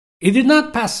It did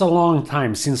not pass a long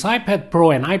time since iPad Pro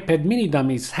and iPad mini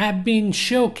dummies have been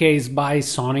showcased by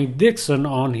Sonny Dixon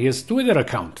on his Twitter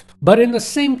account. But in the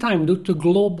same time, due to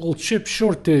global chip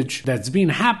shortage that's been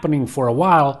happening for a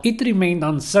while, it remained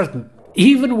uncertain.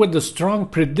 Even with the strong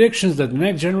predictions that the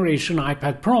next generation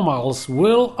iPad Pro models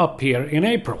will appear in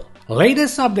April.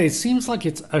 Latest update seems like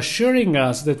it's assuring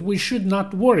us that we should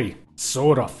not worry.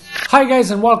 Sort of. Hi guys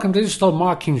and welcome to Digital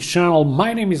Marketing channel.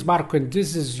 My name is Marco and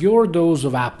this is your dose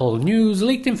of Apple news,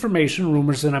 leaked information,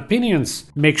 rumors and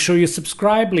opinions. Make sure you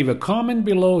subscribe, leave a comment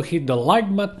below, hit the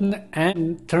like button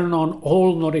and turn on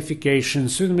all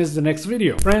notifications so you don't miss the next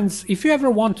video. Friends, if you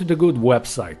ever wanted a good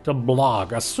website, a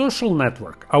blog, a social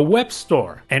network, a web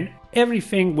store and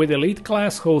everything with elite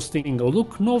class hosting,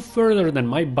 look no further than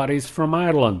my buddies from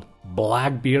Ireland.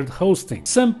 Blackbeard Hosting.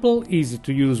 Simple, easy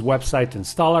to use website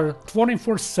installer,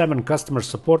 24/7 customer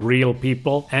support, real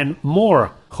people, and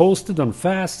more. Hosted on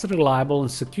fast, reliable, and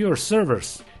secure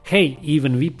servers. Hey,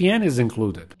 even VPN is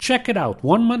included. Check it out.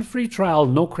 1 month free trial,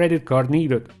 no credit card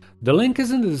needed. The link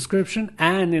is in the description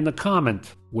and in the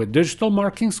comment. With Digital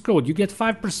Marketing's code, you get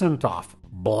 5% off.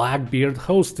 Blackbeard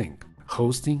Hosting.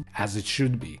 Hosting as it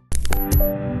should be.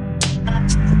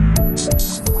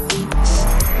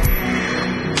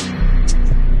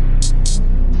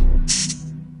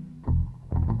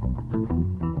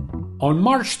 On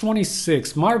March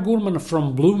 26, Mark Gurman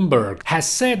from Bloomberg has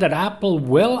said that Apple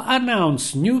will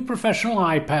announce new professional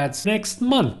iPads next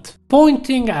month,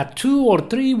 pointing at 2 or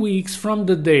 3 weeks from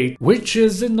the date, which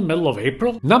is in the middle of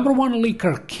April. Number one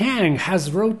leaker Kang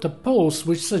has wrote a post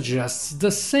which suggests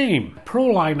the same. Pro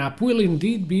lineup will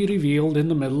indeed be revealed in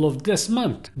the middle of this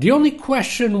month. The only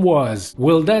question was,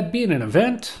 will that be an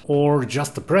event or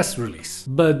just a press release?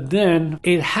 But then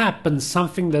it happened,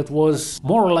 something that was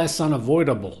more or less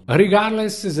unavoidable.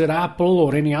 Regardless, is it Apple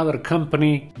or any other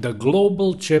company, the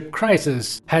global chip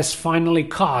crisis has finally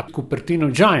caught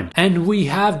Cupertino giant, and we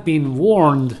have been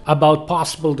warned about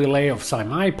possible delay of some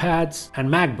iPads and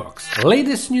MacBooks.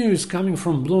 Latest news coming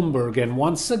from Bloomberg and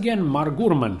once again Mark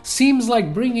Gurman seems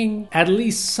like bringing at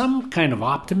least some kind of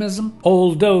optimism,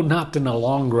 although not in the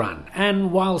long run.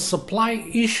 And while supply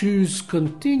issues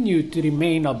continue to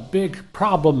remain a big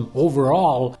problem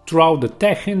overall throughout the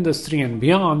tech industry and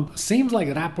beyond, seems like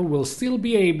that Apple will still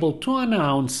be able to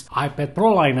announce iPad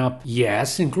Pro lineup,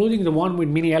 yes, including the one with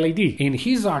mini LED. In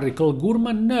his article,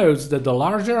 Gurman notes that the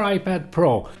larger iPad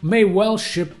Pro may well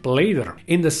ship later.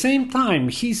 In the same time,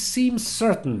 he seems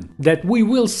certain that we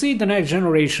will see the next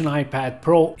generation iPad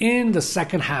Pro in the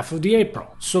second half of the April.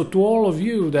 So to all of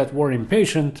you that were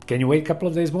impatient, can you wait a couple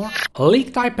of days more?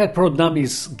 Leaked iPad Pro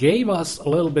dummies gave us a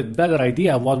little bit better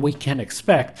idea of what we can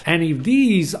expect, and if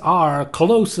these are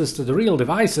closest to the real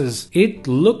devices, it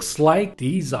looks like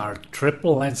these are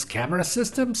triple lens camera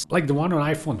systems, like the one on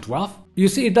iPhone 12. You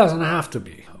see, it doesn't have to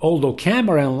be, although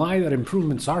camera and LiDAR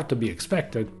improvements are to be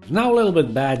expected. Now a little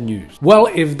bit bad news. Well,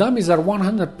 if dummies are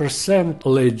 100%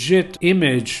 legit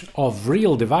image of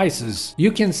real devices,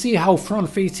 you can see how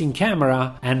front-facing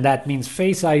camera, and that means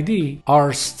Face ID,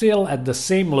 are still at the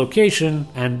same location,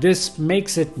 and this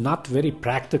makes it not very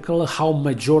practical how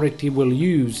majority will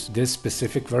use this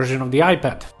specific version of the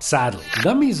iPad, sadly.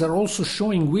 Dummies are also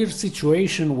showing weird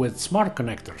situation with smart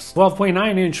connectors.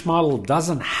 12.9-inch model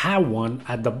doesn't have one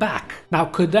at the back. Now,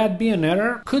 could that be an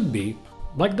error? Could be,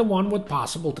 like the one with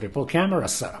possible triple camera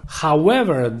setup.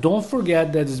 However, don't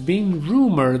forget that it's being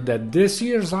rumored that this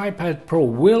year's iPad Pro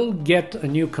will get a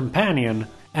new companion,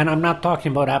 and I'm not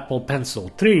talking about Apple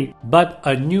Pencil 3, but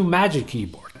a new Magic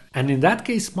Keyboard. And in that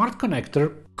case, Smart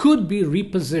Connector could be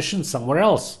repositioned somewhere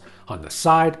else. On the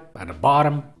side, at the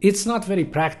bottom. It's not very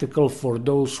practical for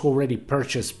those who already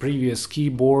purchased previous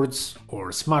keyboards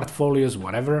or smart folios,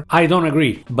 whatever. I don't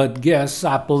agree, but guess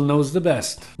Apple knows the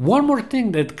best. One more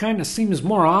thing that kind of seems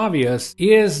more obvious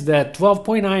is that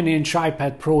 12.9-inch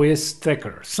iPad Pro is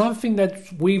thicker, something that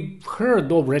we've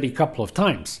heard already a couple of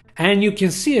times. And you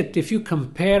can see it if you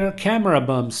compare camera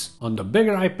bumps on the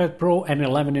bigger iPad Pro and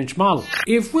 11-inch model.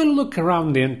 If we look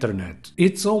around the internet,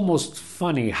 it's almost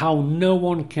funny how no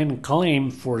one can claim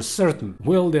for certain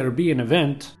will there be an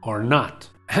event or not.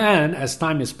 And as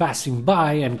time is passing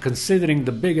by and considering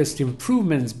the biggest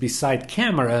improvements beside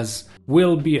cameras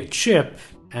will be a chip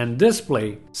and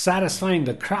display, satisfying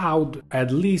the crowd,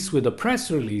 at least with a press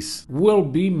release, will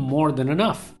be more than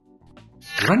enough.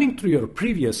 Running through your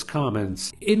previous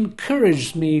comments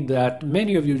encouraged me that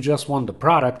many of you just want the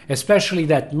product, especially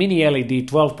that mini LED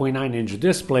 12.9-inch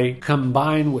display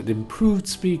combined with improved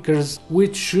speakers,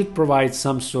 which should provide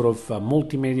some sort of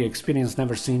multimedia experience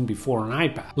never seen before on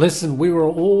iPad. Listen, we were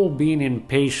all being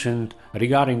impatient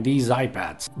regarding these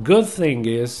iPads. Good thing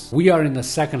is, we are in the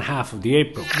second half of the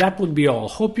April. That would be all.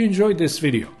 Hope you enjoyed this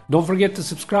video. Don't forget to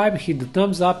subscribe, hit the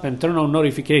thumbs up and turn on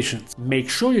notifications. Make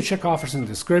sure you check offers in the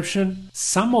description.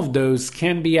 Some of those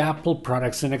can be Apple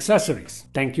products and accessories.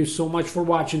 Thank you so much for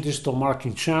watching Digital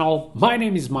Marketing Channel. My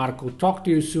name is Marco. Talk to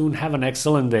you soon. Have an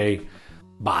excellent day.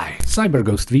 Bye.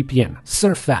 CyberGhost VPN.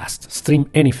 Surf fast, stream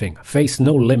anything, face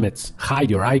no limits, hide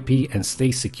your IP and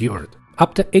stay secured.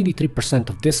 Up to 83%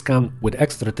 of discount with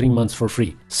extra 3 months for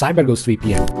free. CyberGhost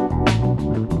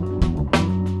VPN.